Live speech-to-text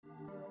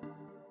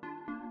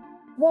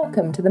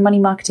Welcome to the Money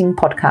Marketing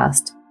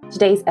Podcast.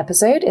 Today's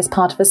episode is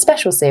part of a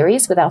special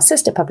series with our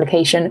sister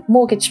publication,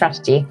 Mortgage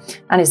Strategy,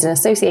 and is in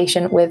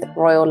association with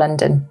Royal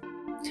London.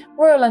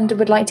 Royal London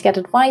would like to get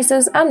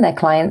advisors and their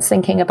clients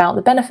thinking about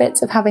the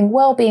benefits of having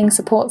wellbeing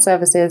support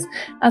services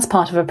as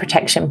part of a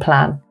protection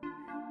plan.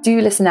 Do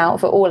listen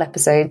out for all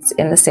episodes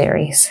in the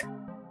series.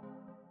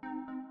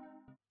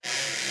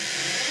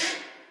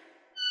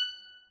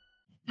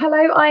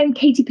 Hello, I'm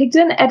Katey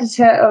Pigden,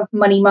 editor of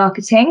Money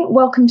Marketing.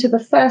 Welcome to the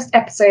first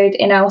episode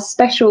in our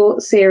special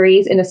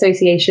series in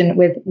association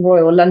with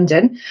Royal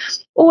London,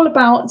 all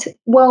about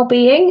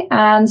wellbeing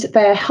and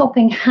their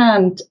helping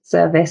hand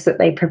service that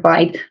they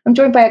provide. I'm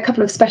joined by a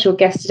couple of special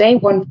guests today,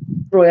 one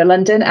from Royal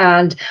London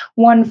and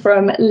one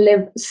from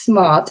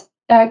LiveSmart.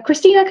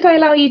 Christina, could I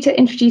allow you to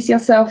introduce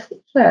yourself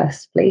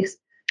first, please?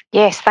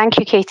 Yes, thank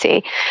you,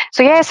 Katey.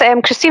 So yes,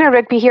 Christina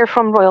Rigby here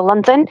from Royal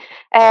London.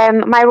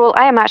 My role,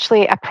 I am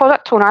actually a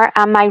product owner,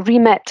 and my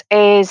remit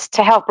is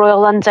to help Royal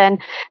London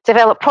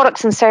develop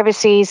products and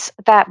services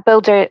that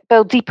build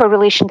deeper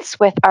relations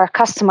with our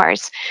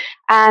customers.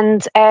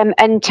 And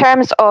in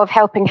terms of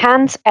helping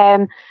hands,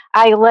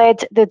 I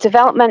led the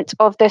development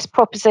of this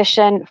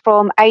proposition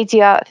from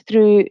idea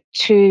through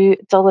to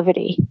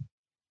delivery.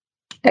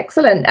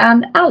 Excellent.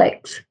 And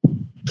Alex?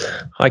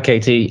 Hi,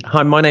 Katey.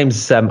 Hi, my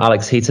name's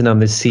Alex Heaton. I'm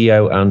the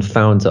CEO and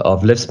founder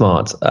of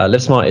LiveSmart.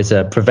 LiveSmart is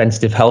a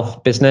preventative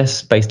health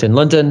business based in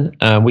London.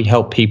 We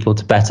help people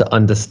to better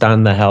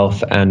understand their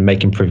health and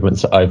make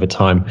improvements over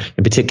time.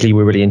 And particularly,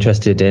 we're really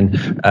interested in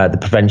the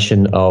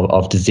prevention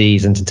of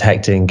disease and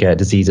detecting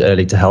disease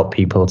early to help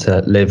people to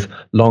live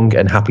long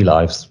and happy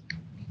lives.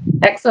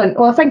 Excellent.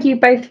 Well, thank you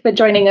both for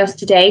joining us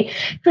today.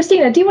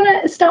 Christina, do you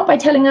want to start by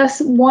telling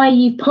us why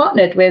you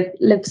partnered with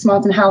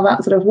LiveSmart and how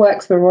that sort of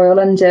works for Royal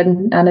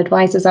London and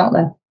advisors out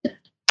there?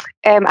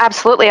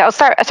 Absolutely. I'll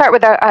start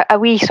with a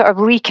wee sort of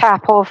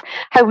recap of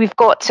how we've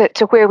got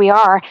to where we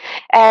are.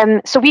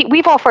 So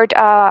we've offered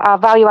a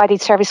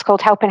value-added service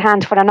called Help in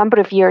Hand for a number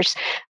of years,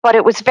 but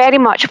it was very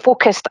much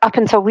focused up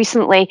until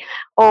recently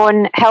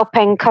on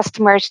helping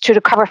customers to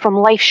recover from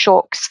life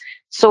shocks.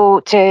 So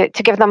to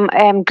give them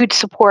good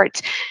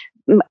support,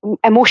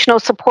 emotional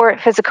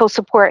support, physical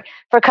support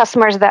for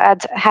customers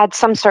that had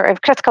some sort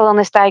of critical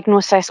illness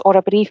diagnosis or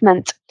a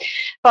bereavement.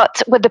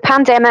 But with the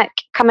pandemic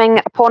coming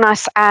upon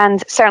us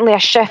and certainly a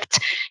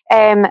shift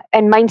in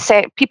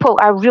mindset, people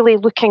are really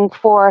looking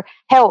for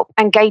help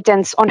and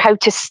guidance on how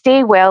to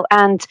stay well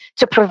and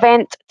to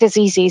prevent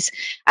diseases.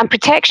 And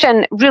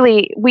protection,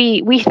 really,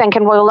 we think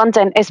in Royal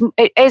London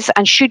is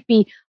and should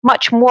be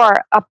much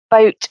more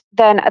about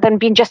than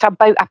being just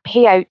about a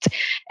payout.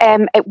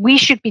 We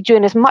should be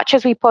doing as much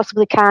as we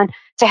possibly can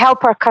to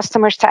help our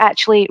customers to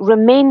actually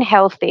remain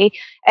healthy,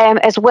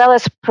 as well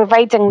as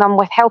providing them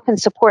with help and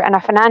support and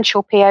a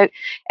financial payout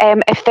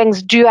if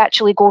things do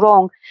actually go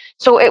wrong.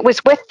 So it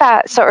was with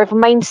that sort of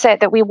mindset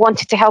that we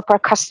wanted to help our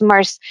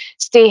customers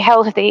stay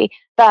healthy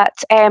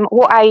that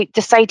what I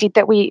decided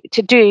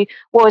to do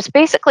was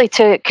basically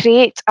to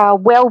create a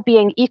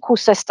well-being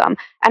ecosystem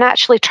and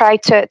actually try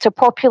to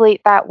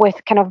populate that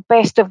with kind of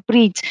best of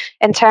breed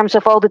in terms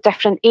of all the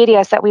different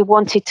areas that we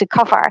wanted to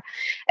cover.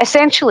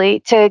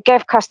 Essentially, to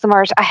give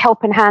customers a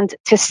helping hand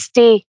to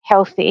stay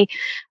healthy.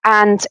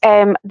 And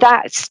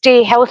that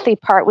stay healthy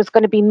part was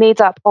going to be made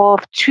up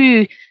of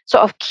two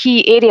sort of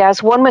key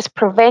areas. One was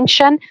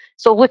prevention.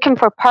 So looking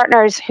for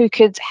partners who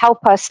could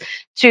help us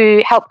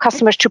to help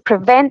customers to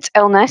prevent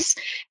illness.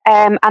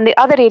 And the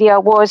other area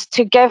was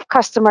to give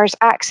customers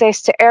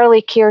access to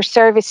early care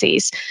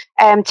services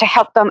to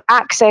help them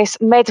access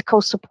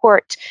medical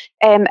support,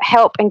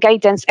 help and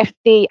guidance if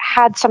they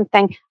had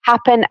something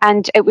happen,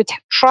 and it would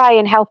try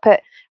and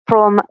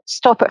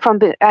stop it from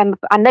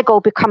a niggle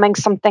becoming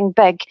something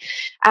big.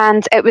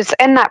 And it was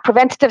in that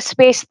preventative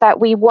space that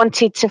we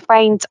wanted to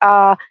find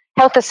a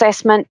health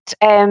assessment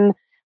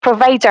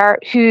provider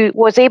who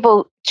was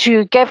able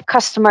to give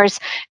customers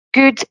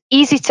good,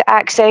 easy to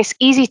access,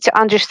 easy to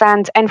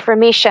understand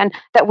information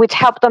that would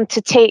help them to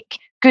take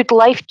good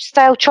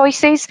lifestyle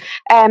choices,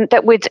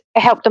 that would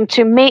help them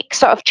to make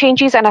sort of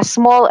changes in a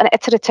small and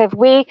iterative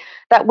way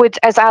that would,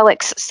 as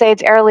Alex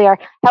said earlier,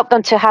 help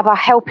them to have a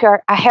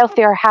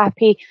healthier,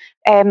 happy,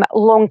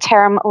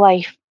 long-term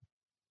life.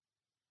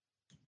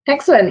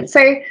 Excellent. So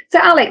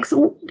Alex,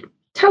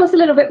 tell us a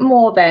little bit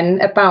more then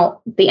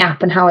about the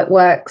app and how it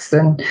works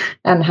and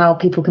how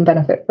people can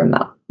benefit from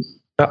that.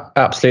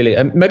 Absolutely.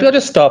 And maybe I'll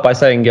just start by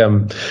saying,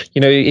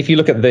 if you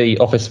look at the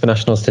Office for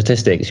National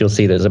Statistics, you'll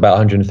see there's about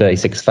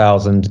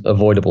 136,000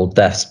 avoidable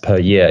deaths per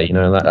year,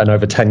 and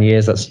over 10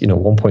 years, that's,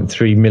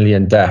 1.3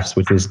 million deaths,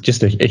 which is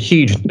just a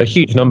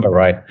huge number,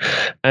 right?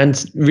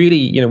 And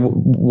really,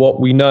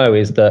 what we know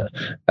is that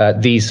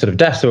these sort of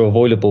deaths are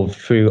avoidable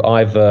through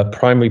either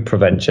primary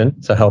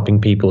prevention, so helping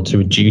people to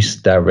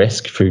reduce their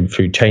risk through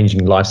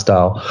changing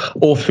lifestyle,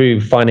 or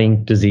through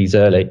finding disease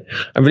early.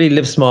 And really,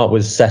 LiveSmart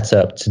was set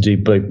up to do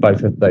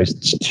both of of those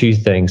two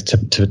things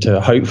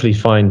to hopefully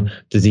find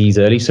disease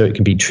early so it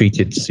can be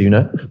treated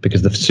sooner,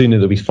 because the sooner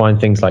that we find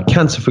things like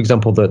cancer, for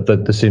example,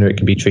 the sooner it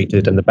can be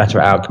treated and the better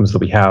outcomes that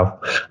we have.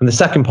 And the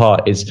second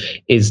part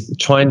is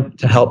trying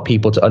to help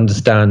people to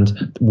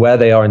understand where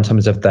they are in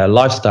terms of their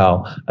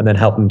lifestyle, and then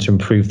help them to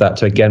improve that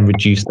to again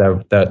reduce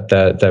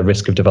their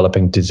risk of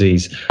developing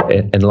disease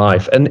in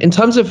life. And in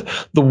terms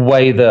of the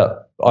way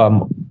that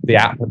the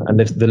app and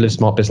the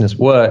LiveSmart business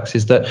works,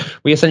 is that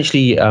we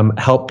essentially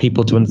help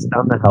people to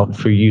understand their health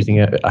through using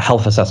a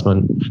health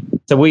assessment.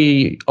 So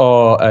we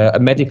are a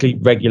medically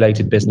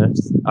regulated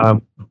business.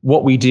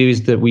 What we do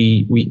is that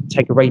we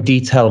take a very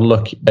detailed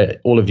look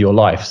at all of your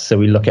life. So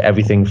we look at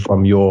everything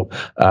from your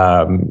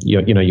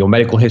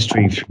medical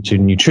history through to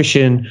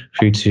nutrition,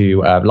 through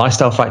to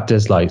lifestyle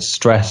factors like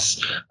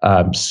stress,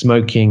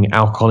 smoking,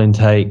 alcohol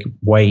intake,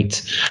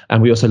 weight,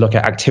 and we also look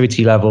at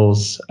activity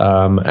levels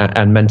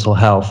and mental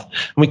health.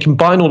 And we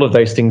combine all of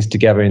those things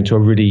together into a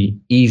really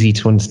easy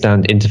to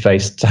understand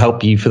interface to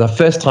help you for the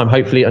first time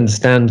hopefully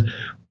understand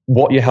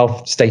what your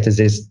health status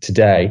is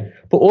today,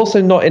 but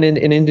also not in an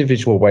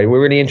individual way.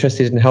 We're really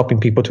interested in helping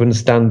people to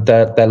understand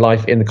their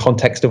life in the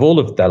context of all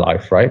of their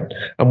life, right?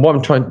 And what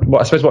I'm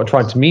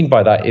trying to mean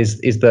by that is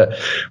that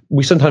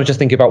we sometimes just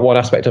think about one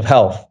aspect of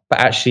health, but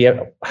actually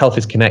health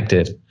is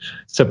connected.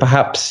 So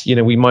perhaps,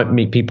 we might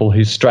meet people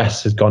whose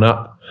stress has gone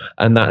up,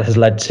 and that has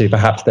led to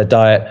perhaps their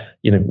diet.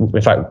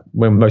 In fact,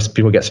 when most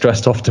people get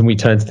stressed, often we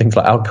turn to things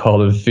like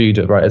alcohol and food,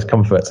 right, as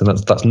comforts, and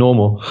that's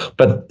normal.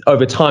 But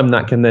over time,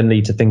 that can then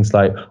lead to things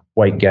like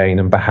weight gain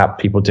and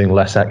perhaps people doing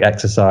less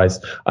exercise.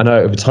 I know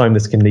over time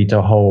this can lead to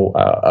a whole,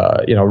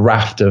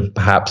 raft of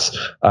perhaps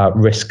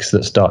risks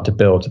that start to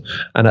build.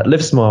 And at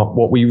LiveSmart,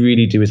 what we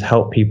really do is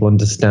help people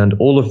understand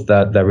all of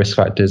their risk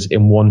factors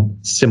in one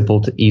simple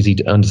to easy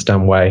to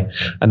understand way.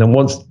 And then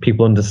once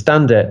people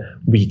understand it,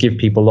 we give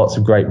people lots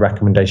of great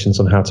recommendations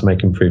on how to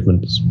make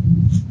improvements.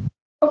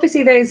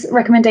 Obviously, those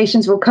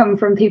recommendations will come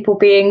from people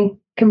being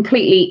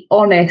completely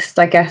honest,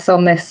 I guess,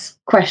 on this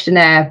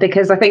questionnaire,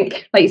 because I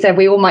think, like you said,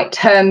 we all might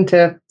turn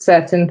to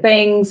certain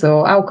things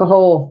or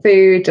alcohol or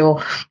food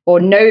or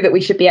know that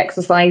we should be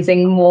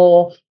exercising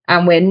more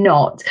and we're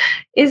not.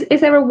 Is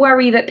there a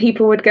worry that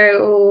people would go,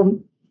 oh,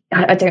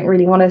 I don't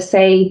really want to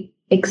say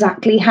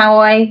exactly how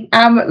I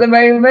am at the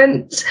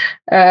moment.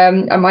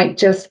 I might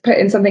just put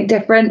in something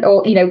different,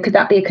 or, could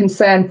that be a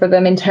concern for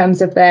them in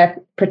terms of their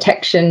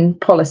protection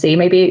policy?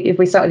 Maybe if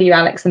we start with you,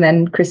 Alex, and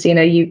then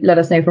Christina, you let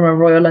us know from a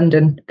Royal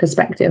London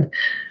perspective.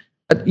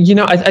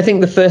 I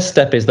think the first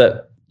step is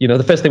that,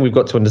 the first thing we've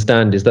got to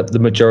understand is that the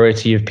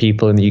majority of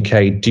people in the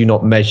UK do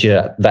not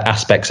measure the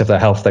aspects of their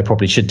health they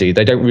probably should do.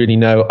 They don't really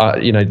know,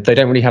 they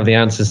don't really have the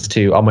answers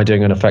to, am I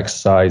doing enough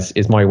exercise?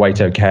 Is my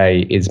weight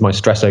okay? Is my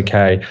stress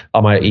okay?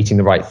 Am I eating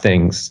the right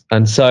things?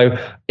 And so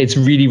it's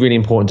really, really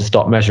important to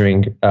start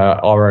measuring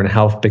our own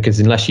health, because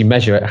unless you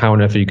measure it, how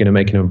on earth are you going to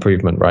make an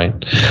improvement, right?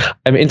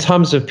 In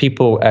terms of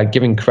people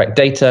giving correct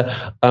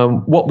data,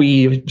 what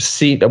we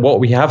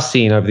have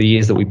seen over the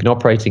years that we've been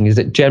operating is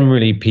that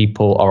generally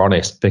people are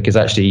honest, because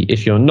actually,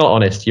 if you're not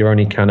honest, you're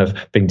only kind of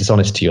being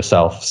dishonest to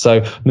yourself.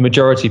 So the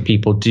majority of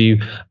people do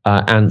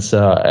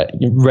answer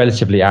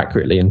relatively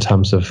accurately in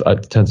terms of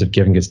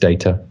giving us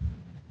data.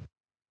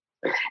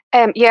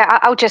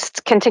 I'll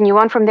just continue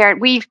on from there.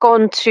 We've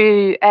gone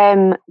to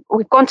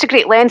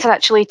great lengths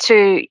actually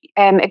to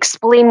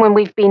explain, when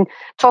we've been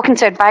talking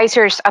to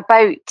advisors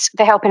about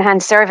the Help in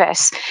Hand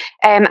service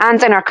and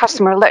in our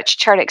customer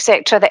literature,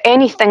 etc., that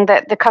anything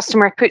that the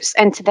customer puts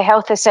into the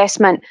health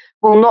assessment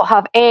will not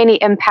have any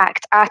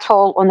impact at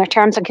all on their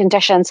terms and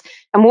conditions,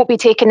 and won't be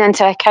taken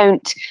into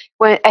account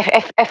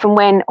if and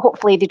when,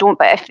 hopefully they don't,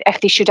 but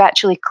if they should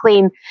actually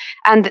claim.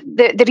 And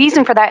the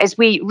reason for that is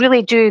we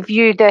really do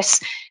view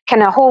this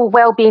kind of whole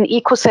wellbeing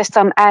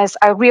ecosystem as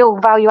a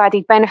real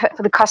value-added benefit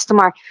for the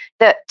customer.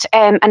 That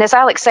and as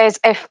Alex says,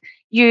 if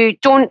you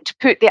don't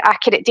put the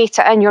accurate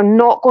data in, you're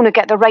not going to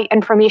get the right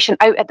information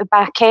out at the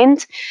back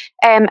end.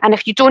 And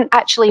if you don't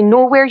actually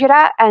know where you're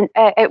at, and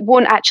it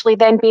won't actually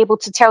then be able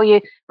to tell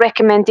you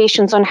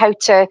recommendations on how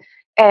to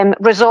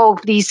resolve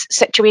these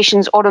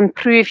situations or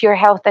improve your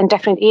health in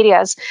different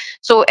areas.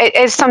 So it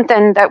is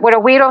something that we're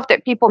aware of,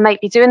 that people might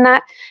be doing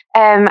that,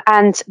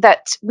 and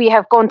that we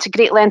have gone to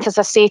great lengths, as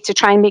I say, to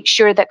try and make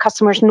sure that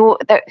customers know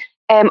that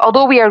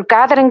although we are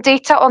gathering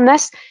data on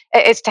this,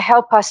 it is to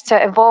help us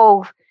to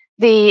evolve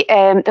the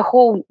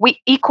whole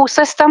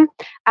ecosystem,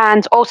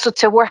 and also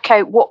to work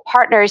out what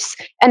partners,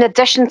 in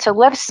addition to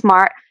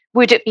LiveSmart,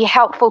 would it be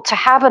helpful to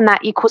have in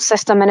that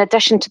ecosystem in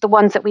addition to the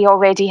ones that we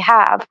already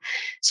have.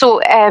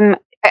 So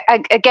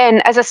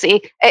again, as I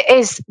say, it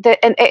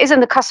is in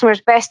the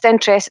customer's best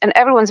interest and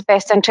everyone's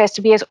best interest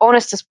to be as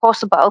honest as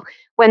possible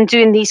when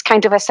doing these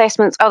kind of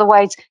assessments.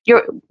 Otherwise,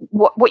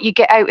 what you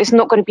get out is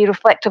not going to be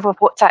reflective of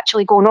what's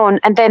actually going on,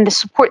 and then the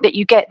support that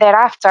you get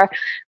thereafter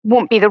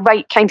won't be the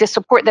right kind of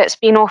support that's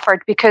being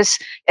offered, because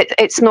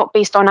it's not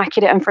based on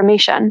accurate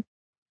information.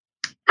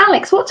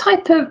 Alex, what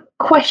type of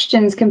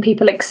questions can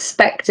people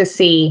expect to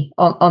see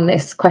on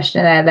this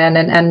questionnaire then,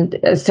 and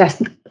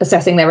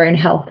assessing their own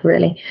health,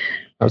 really?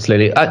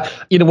 Absolutely.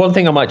 One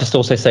thing I might just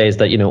also say is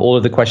that, all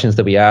of the questions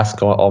that we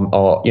ask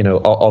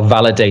are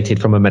validated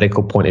from a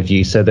medical point of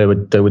view. So they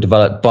were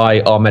developed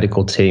by our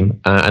medical team,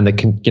 and they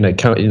can,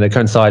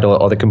 coincide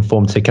or they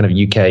conform to kind of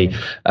UK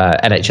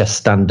NHS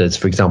standards,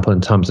 for example,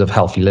 in terms of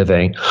healthy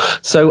living.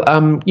 So,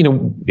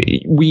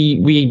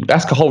 we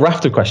ask a whole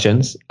raft of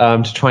questions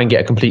to try and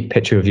get a complete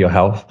picture of your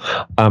health.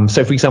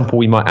 So, for example,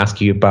 we might ask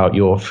you about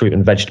your fruit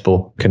and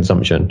vegetable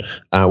consumption.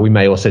 We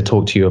may also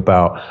talk to you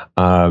about,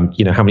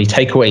 how many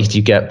takeaways do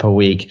you get per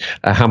week,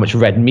 how much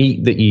red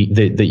meat that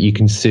you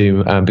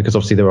consume, because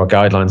obviously there are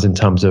guidelines in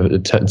terms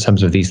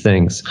of these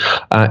things.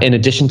 In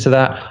addition to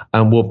that,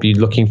 we'll be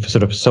looking for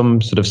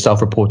some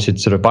self-reported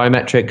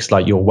biometrics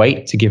like your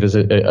weight to give us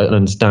an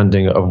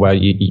understanding of where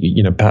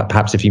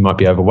perhaps if you might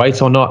be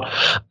overweight or not.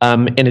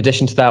 In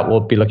addition to that, we'll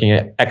be looking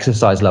at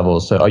exercise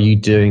levels. So are you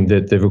doing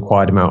the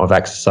required amount of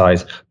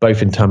exercise,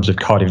 both in terms of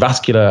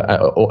cardiovascular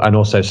and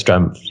also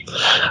strength?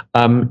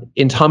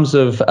 In terms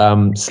of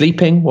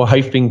sleeping, we're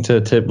hoping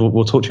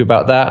we'll talk to you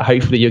about that.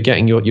 Hopefully you're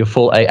getting your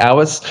full 8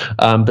 hours,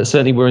 but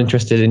certainly we're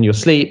interested in your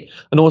sleep.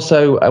 And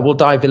also we'll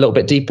dive a little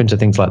bit deep into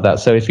things like that.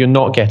 So if you're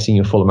not getting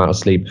your full amount of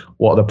sleep,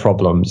 what are the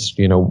problems?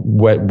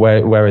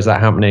 Where is that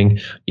happening?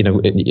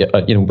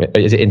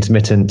 Is it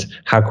intermittent?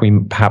 How can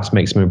we perhaps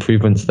make some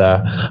improvements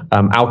there?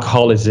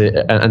 Alcohol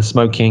and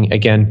smoking,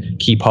 again,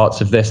 key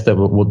parts of this that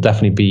we'll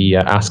definitely be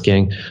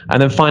asking.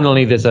 And then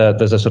finally, there's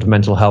a sort of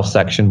mental health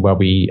section where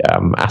we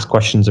ask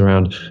questions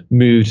around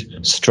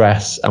mood,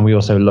 stress, and we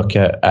also look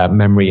at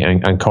memory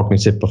and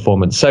cognitive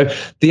performance. So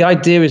the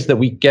idea is that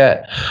we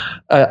get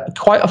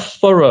quite a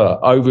thorough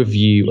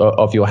overview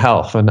of your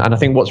health. And I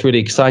think what's really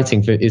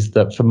exciting is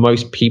that for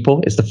most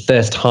people, it's the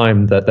first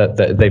time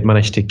that they've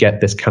managed to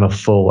get this kind of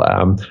full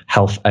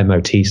health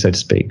MOT, so to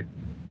speak.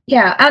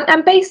 Yeah,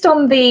 and based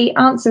on the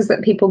answers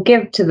that people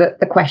give to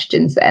the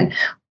questions then,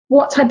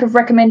 what type of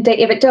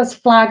recommendation, if it does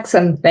flag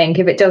something,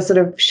 if it does sort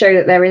of show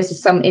that there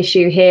is some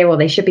issue here or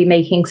they should be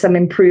making some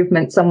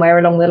improvement somewhere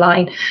along the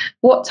line,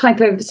 what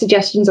type of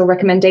suggestions or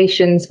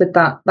recommendations would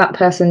that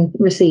person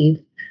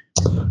receive?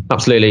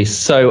 Absolutely.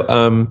 So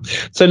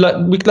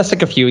let's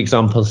take a few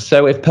examples.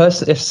 So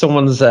if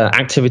someone's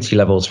activity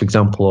levels, for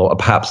example, are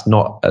perhaps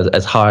not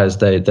as high as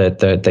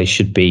they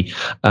should be,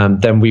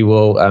 then we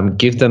will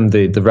give them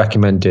the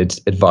recommended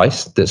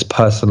advice that's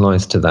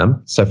personalized to them.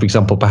 So, for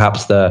example,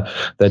 perhaps they're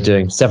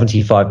doing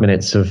 75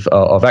 minutes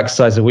of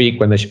exercise a week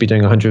when they should be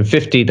doing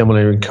 150. Then we'll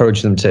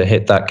encourage them to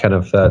hit that kind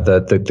of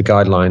the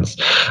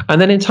guidelines. And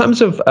then in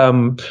terms of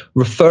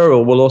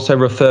referral, we'll also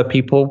refer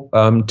people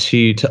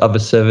to other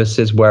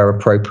services where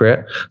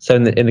appropriate. So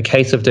in the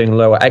case of doing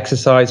lower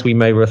exercise, we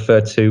may refer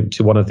to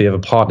one of the other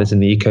partners in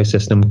the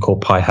ecosystem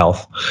called Pi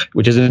Health,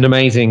 which is an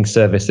amazing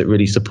service that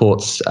really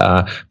supports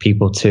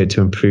people to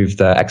improve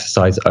their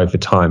exercise over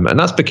time. And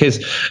that's because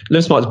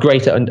LiveSmart is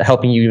great at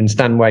helping you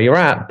understand where you're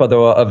at, but there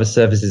are other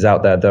services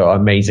out there that are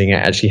amazing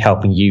at actually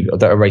helping you,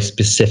 that are very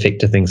specific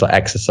to things like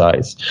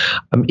exercise.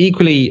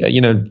 Equally,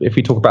 if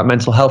we talk about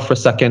mental health for a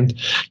second,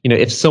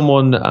 if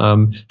someone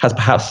has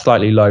perhaps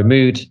slightly low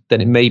mood, then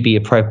it may be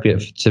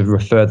appropriate to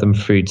refer them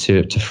through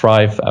to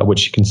Thrive,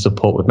 which can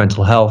support with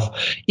mental health.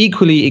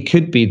 Equally, it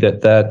could be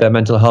that their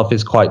mental health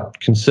is quite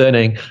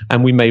concerning,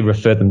 and we may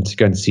refer them to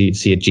go and see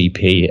a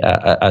GP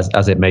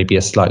as it may be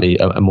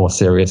a more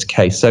serious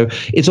case. So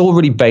it's all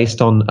really based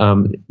on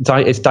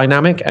it's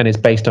dynamic and it's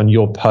based on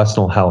your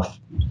personal health.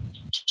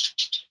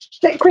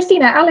 So,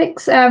 Christina,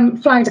 Alex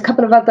flagged a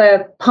couple of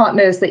other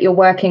partners that you're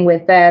working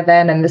with there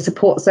then, and the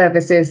support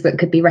services that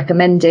could be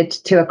recommended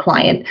to a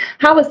client.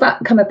 How has that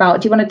come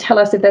about? Do you want to tell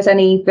us if there's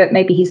any that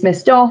maybe he's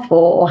missed off,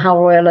 or how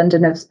Royal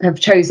London have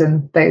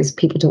chosen those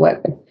people to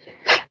work with?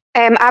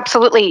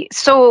 Absolutely.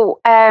 So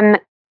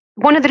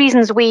one of the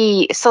reasons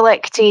we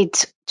selected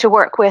to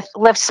work with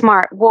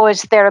LiveSmart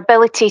was their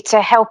ability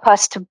to help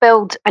us to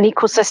build an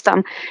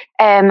ecosystem.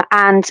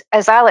 And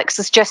as Alex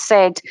has just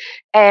said,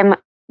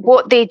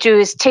 what they do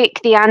is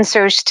take the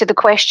answers to the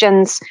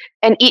questions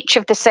in each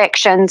of the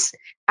sections,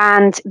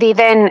 and they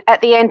then,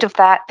 at the end of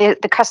that,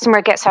 the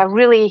customer gets a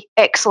really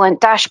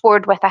excellent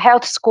dashboard with a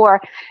health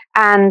score,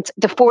 and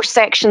the 4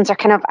 sections are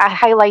kind of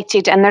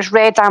highlighted, and there's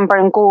red, amber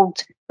and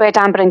gold, red,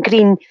 amber and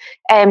green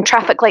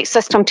traffic light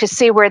system to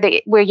say where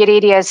your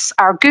areas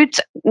are good,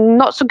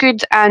 not so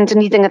good, and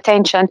needing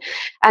attention.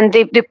 And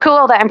they pull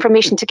all that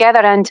information together.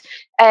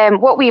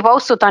 And what we've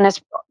also done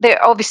is,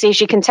 obviously, as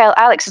you can tell,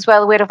 Alex is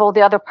well aware of all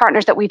the other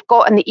partners that we've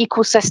got in the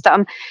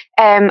ecosystem,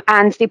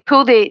 and they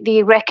pull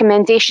the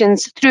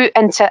recommendations through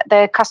into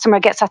the customer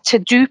gets a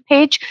to-do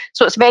page.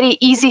 So it's very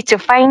easy to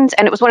find.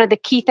 And it was one of the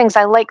key things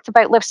I liked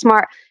about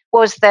LiveSmart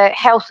was the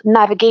health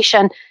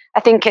navigation. I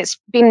think it's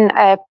been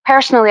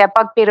personally a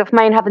bugbear of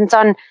mine, having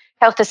done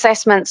health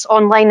assessments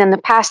online in the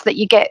past, that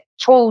you get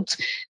told,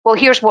 well,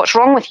 here's what's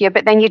wrong with you,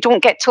 but then you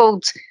don't get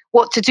told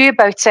what to do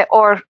about it,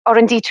 or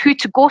indeed who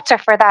to go to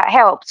for that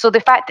help. So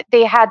the fact that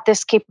they had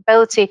this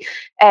capability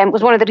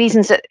was one of the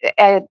reasons that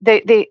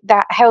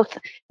that health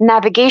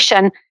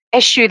navigation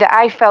issue that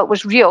I felt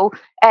was real,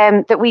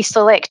 that we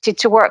selected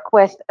to work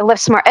with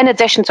LiveSmart. In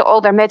addition to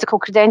all their medical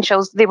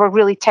credentials, they were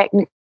really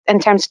in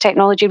terms of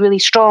technology, really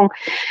strong.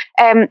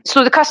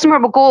 So the customer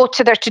will go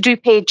to their to-do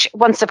page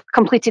once they've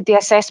completed the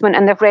assessment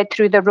and they've read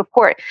through the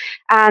report.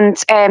 And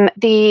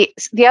the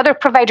other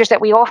providers that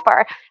we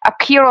offer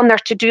appear on their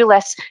to-do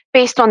list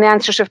based on the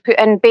answers we've put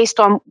in, based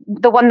on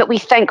the one that we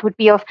think would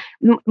be of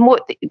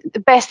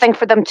the best thing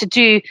for them to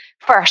do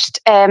first.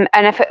 And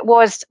if it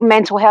was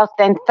mental health,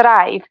 then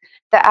Thrive,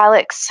 that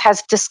Alex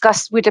has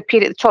discussed, would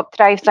appear at the top.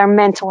 Thrive, their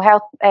mental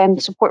health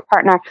support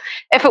partner.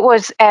 If it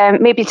was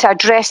maybe to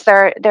address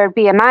their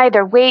BMI,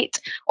 their weight,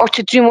 or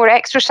to do more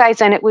exercise,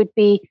 then it would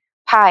be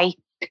Pi.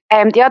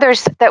 The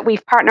others that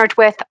we've partnered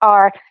with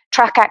are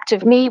Track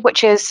Active Me,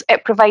 which is,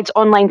 it provides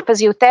online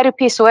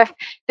physiotherapy. So if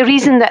the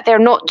reason that they're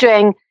not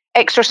doing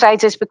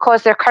exercises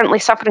because they're currently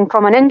suffering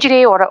from an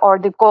injury, or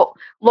they've got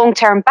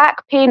long-term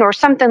back pain or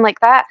something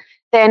like that,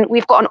 then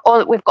we've got an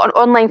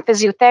online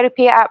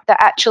physiotherapy app that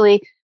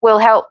actually will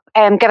help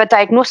give a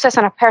diagnosis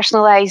and a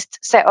personalised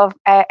set of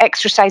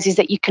exercises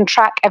that you can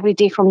track every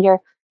day from your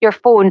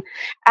phone.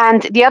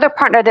 And the other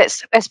partner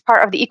that's as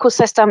part of the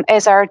ecosystem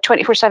is our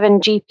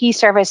 24/7 GP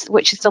service,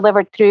 which is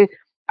delivered through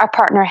our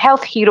partner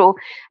Health Hero.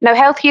 Now,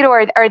 Health Hero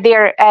are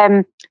there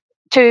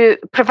to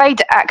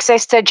provide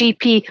access to a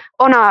GP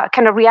on a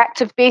kind of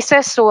reactive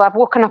basis. So I've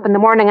woken up in the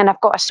morning and I've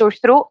got a sore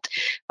throat.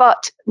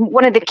 But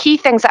one of the key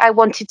things that I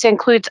wanted to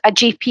include a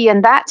GP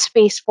in that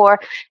space for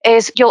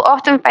is, you'll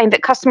often find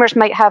that customers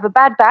might have a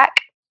bad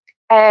back,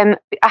 a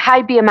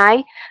high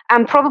BMI,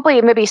 and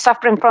probably maybe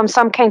suffering from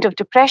some kind of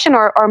depression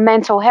or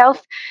mental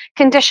health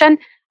condition.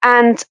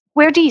 And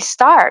where do you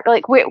start?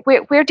 Like,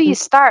 where do you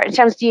start in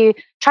terms, do you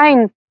try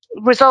and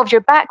resolve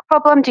your back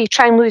problem? Do you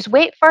try and lose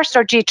weight first,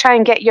 or do you try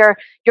and get your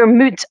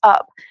mood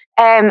up?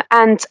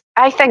 And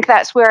I think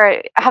that's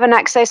where having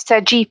access to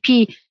a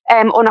GP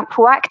on a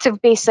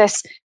proactive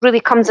basis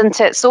really comes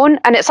into its own.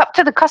 And it's up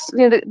to the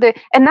customer.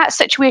 In that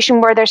situation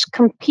where there's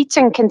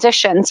competing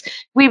conditions,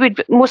 we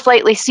would most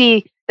likely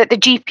see that the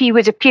GP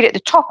would appear at the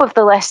top of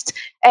the list,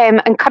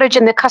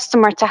 encouraging the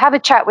customer to have a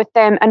chat with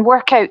them and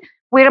work out,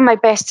 where am I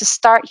best to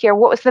start here?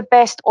 What was the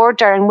best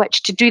order in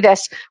which to do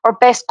this, or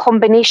best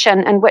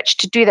combination in which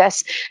to do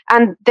this?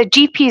 And the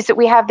GPs that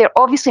we have there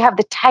obviously have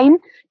the time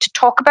to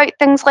talk about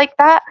things like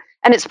that.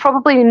 And it's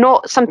probably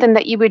not something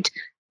that you would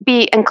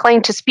be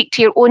inclined to speak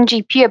to your own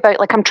GP about,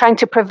 like, I'm trying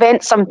to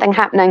prevent something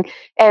happening.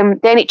 The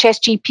NHS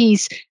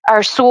GPs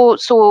are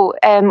so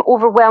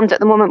overwhelmed at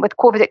the moment with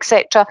COVID,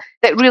 etc.,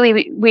 that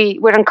really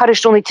we're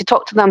encouraged only to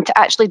talk to them to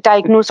actually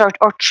diagnose or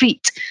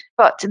treat.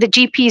 But the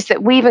GPs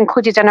that we've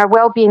included in our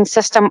wellbeing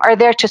system are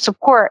there to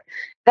support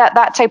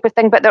that type of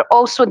thing, but they're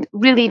also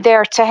really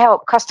there to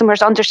help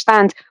customers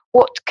understand,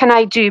 what can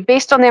I do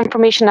based on the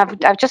information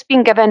I've just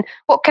been given?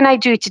 What can I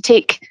do to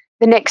take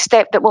the next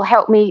step that will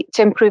help me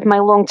to improve my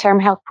long-term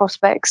health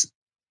prospects?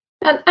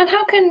 And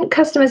how can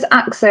customers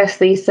access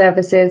these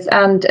services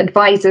and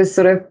advisors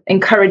sort of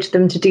encourage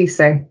them to do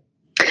so?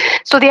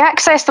 So they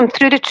access them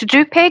through the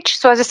to-do page.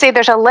 So as I say,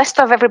 there's a list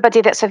of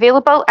everybody that's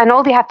available, and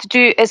all they have to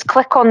do is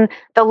click on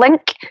the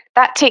link.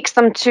 That takes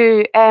them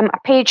to a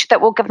page that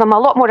will give them a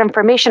lot more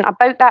information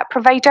about that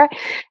provider.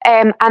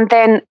 And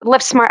then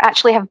LiveSmart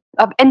actually have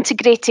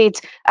integrated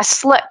a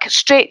slick,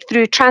 straight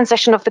through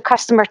transition of the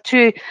customer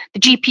to the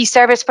GP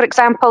service, for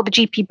example, the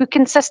GP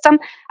booking system.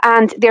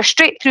 And they're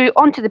straight through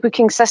onto the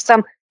booking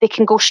system. They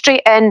can go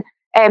straight in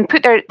and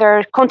put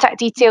their contact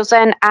details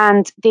in,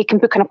 and they can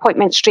book an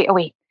appointment straight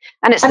away.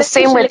 And it's the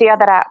same with the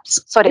other apps.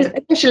 Sorry.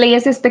 Officially,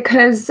 is this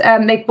because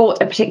they've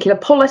bought a particular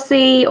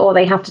policy, or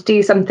they have to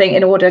do something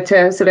in order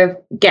to sort of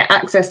get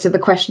access to the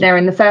questionnaire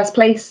in the first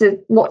place?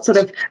 What sort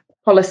of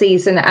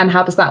policies and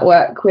how does that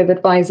work with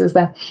advisors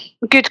there?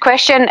 Good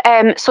question.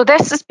 So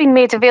this has been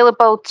made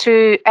available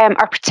to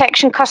our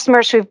protection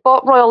customers who've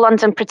bought Royal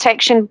London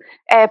protection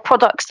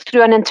products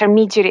through an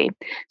intermediary.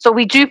 So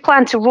we do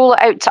plan to roll it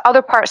out to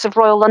other parts of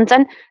Royal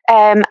London,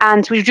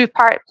 and we do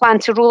plan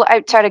to roll it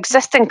out to our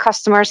existing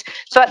customers.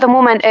 So at the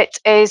moment, it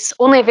is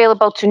only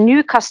available to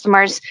new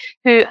customers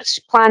whose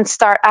plans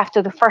start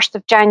after the 1st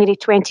of January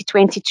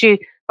 2022.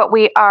 But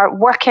we are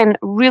working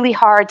really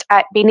hard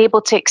at being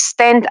able to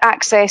extend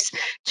access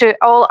to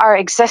all our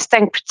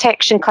existing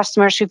protection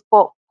customers who've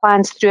bought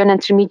plans through an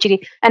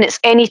intermediary. And it's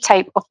any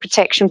type of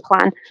protection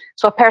plan.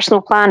 So a personal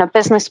plan, a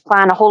business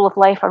plan, a whole of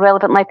life, a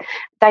relevant life,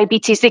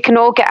 diabetes, they can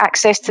all get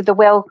access to the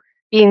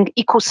wellbeing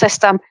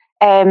ecosystem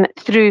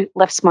through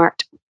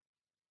LiveSmart.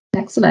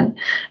 Excellent.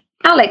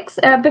 Alex,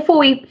 before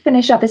we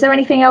finish up, is there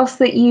anything else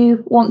that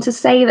you want to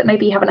say that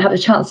maybe you haven't had a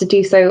chance to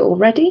do so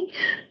already?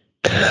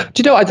 Do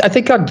you know, I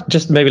think I'd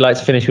just maybe like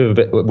to finish with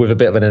a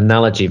bit of an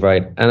analogy,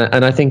 right?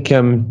 And I think,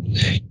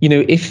 you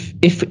know,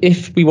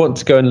 if we want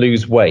to go and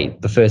lose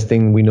weight, the first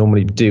thing we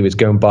normally do is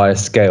go and buy a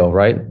scale,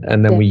 right?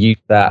 And then we use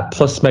that,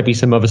 plus maybe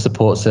some other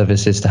support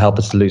services to help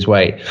us to lose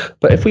weight.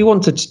 But if we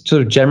want to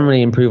sort of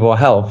generally improve our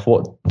health,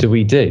 what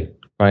do?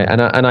 Right.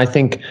 And I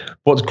think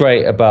what's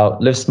great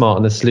about LiveSmart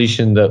and the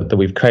solution that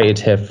we've created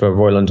here for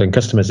Royal London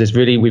customers is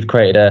really we've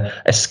created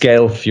a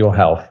scale for your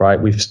health,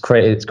 right? We've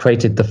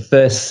created the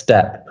first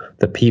step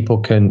that people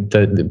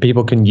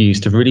can use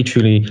to really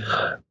truly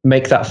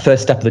make that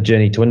first step of the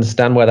journey to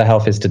understand where their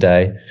health is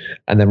today,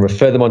 and then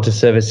refer them onto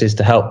services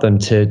to help them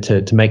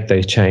to make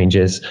those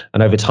changes.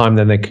 And over time,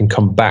 then they can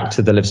come back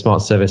to the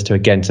LiveSmart service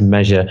to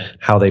measure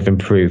how they've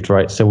improved,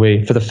 right? So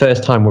for the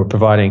first time, we're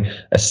providing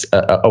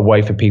a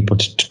way for people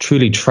to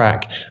truly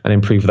track and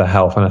improve their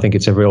health. And I think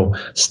it's a real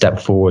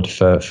step forward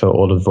for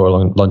all of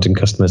Royal London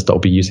customers that will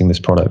be using this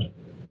product.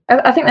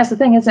 I think that's the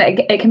thing, isn't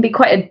it? It can be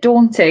quite a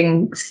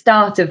daunting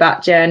start of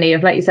that journey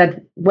of, like you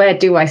said, where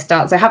do I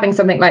start? So having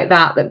something like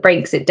that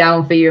breaks it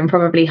down for you and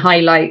probably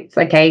highlights,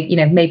 okay,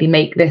 maybe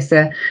make this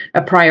a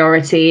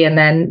priority. And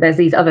then there's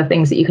these other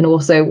things that you can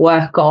also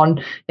work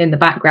on in the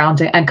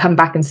background and come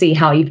back and see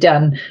how you've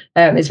done.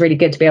 It's really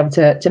good to be able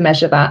to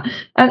measure that.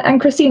 And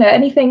Christina,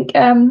 anything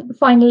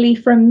finally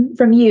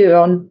from you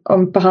on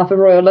behalf of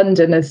Royal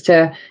London as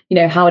to,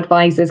 how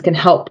advisors can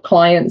help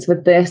clients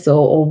with this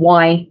or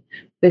why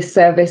this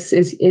service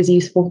is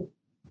useful?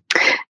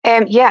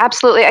 Yeah,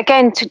 absolutely.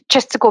 Again,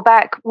 just to go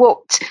back,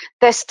 what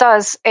this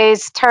does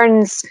is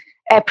turns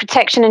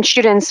protection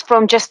insurance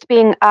from just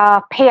being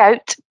a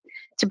payout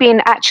to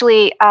being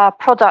actually a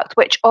product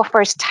which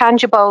offers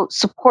tangible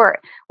support,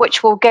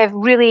 which will give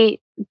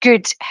really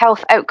good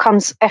health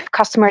outcomes if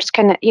customers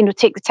can,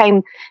 take the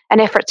time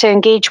and effort to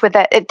engage with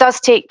it. It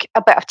does take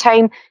a bit of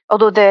time,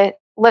 although the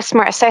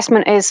LiveSmart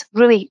assessment is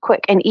really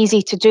quick and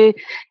easy to do.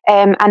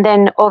 And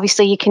then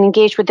obviously you can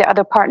engage with the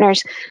other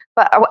partners.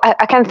 But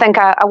I kind of think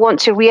I want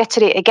to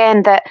reiterate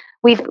again that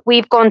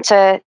we've gone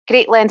to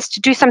great lengths to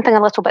do something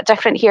a little bit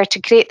different here,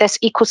 to create this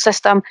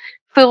ecosystem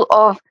full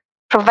of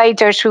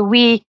providers who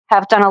we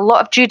have done a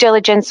lot of due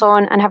diligence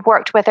on and have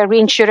worked with our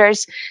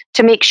reinsurers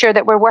to make sure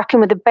that we're working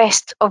with the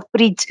best of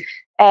breed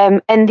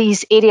in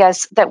these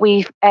areas that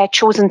we've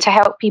chosen to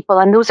help people.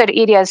 And those are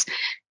areas,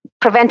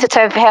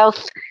 preventative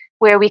health,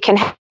 where we can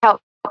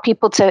help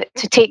people to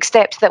take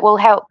steps that will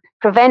help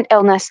prevent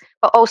illness,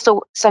 but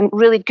also some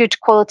really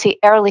good quality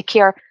early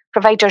care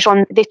providers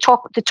on the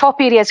top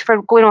areas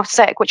for going off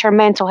sick, which are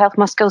mental health,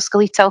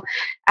 musculoskeletal,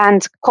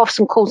 and coughs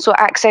and colds, so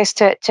access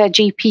to a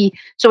GP.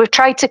 So we've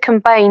tried to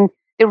combine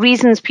the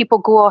reasons people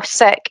go off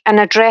sick and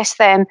address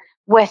them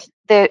with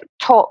the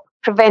top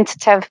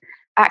preventative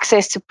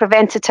access to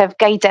preventative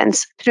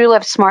guidance through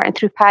LiveSmart and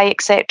through PI,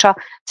 etc.,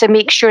 to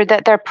make sure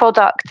that their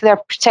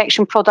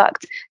protection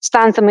product,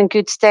 stands them in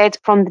good stead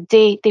from the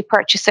day they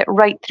purchase it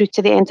right through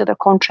to the end of their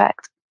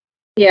contract.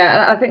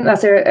 Yeah, I think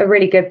that's a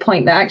really good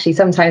point, that actually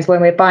sometimes when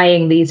we're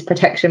buying these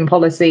protection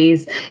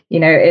policies,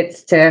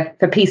 it's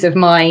for peace of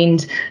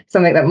mind,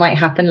 something that might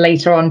happen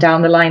later on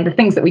down the line, the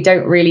things that we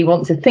don't really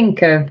want to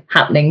think of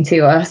happening to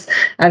us.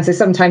 And so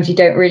sometimes you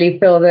don't really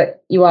feel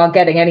that you are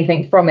getting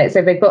anything from it. So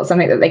if they've got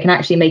something that they can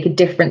actually make a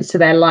difference to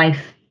their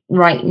life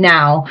right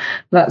now,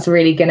 that's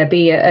really going to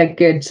be a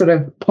good sort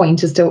of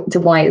point as to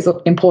why it's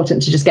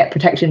important to just get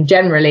protection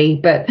generally,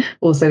 but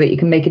also that you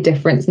can make a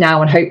difference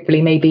now and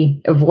hopefully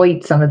maybe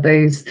avoid some of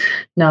those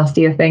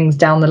nastier things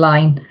down the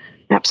line.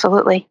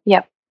 Absolutely.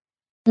 Yep.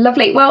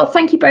 Lovely. Well,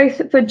 thank you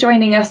both for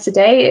joining us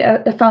today.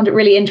 I found it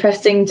really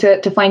interesting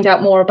to find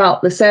out more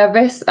about the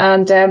service,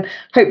 and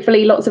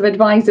hopefully lots of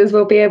advisors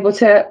will be able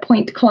to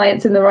point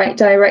clients in the right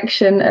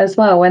direction as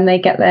well when they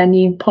get their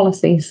new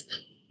policies.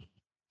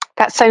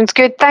 That sounds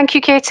good. Thank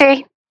you,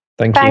 Katey.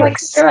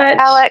 Thanks so much,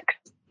 Alex.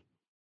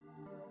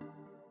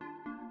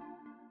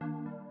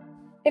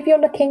 If you're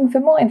looking for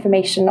more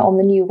information on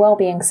the new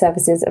wellbeing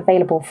services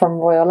available from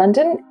Royal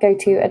London, go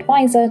to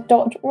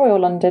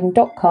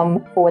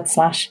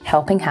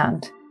advisor.royallondon.com/helping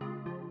hand.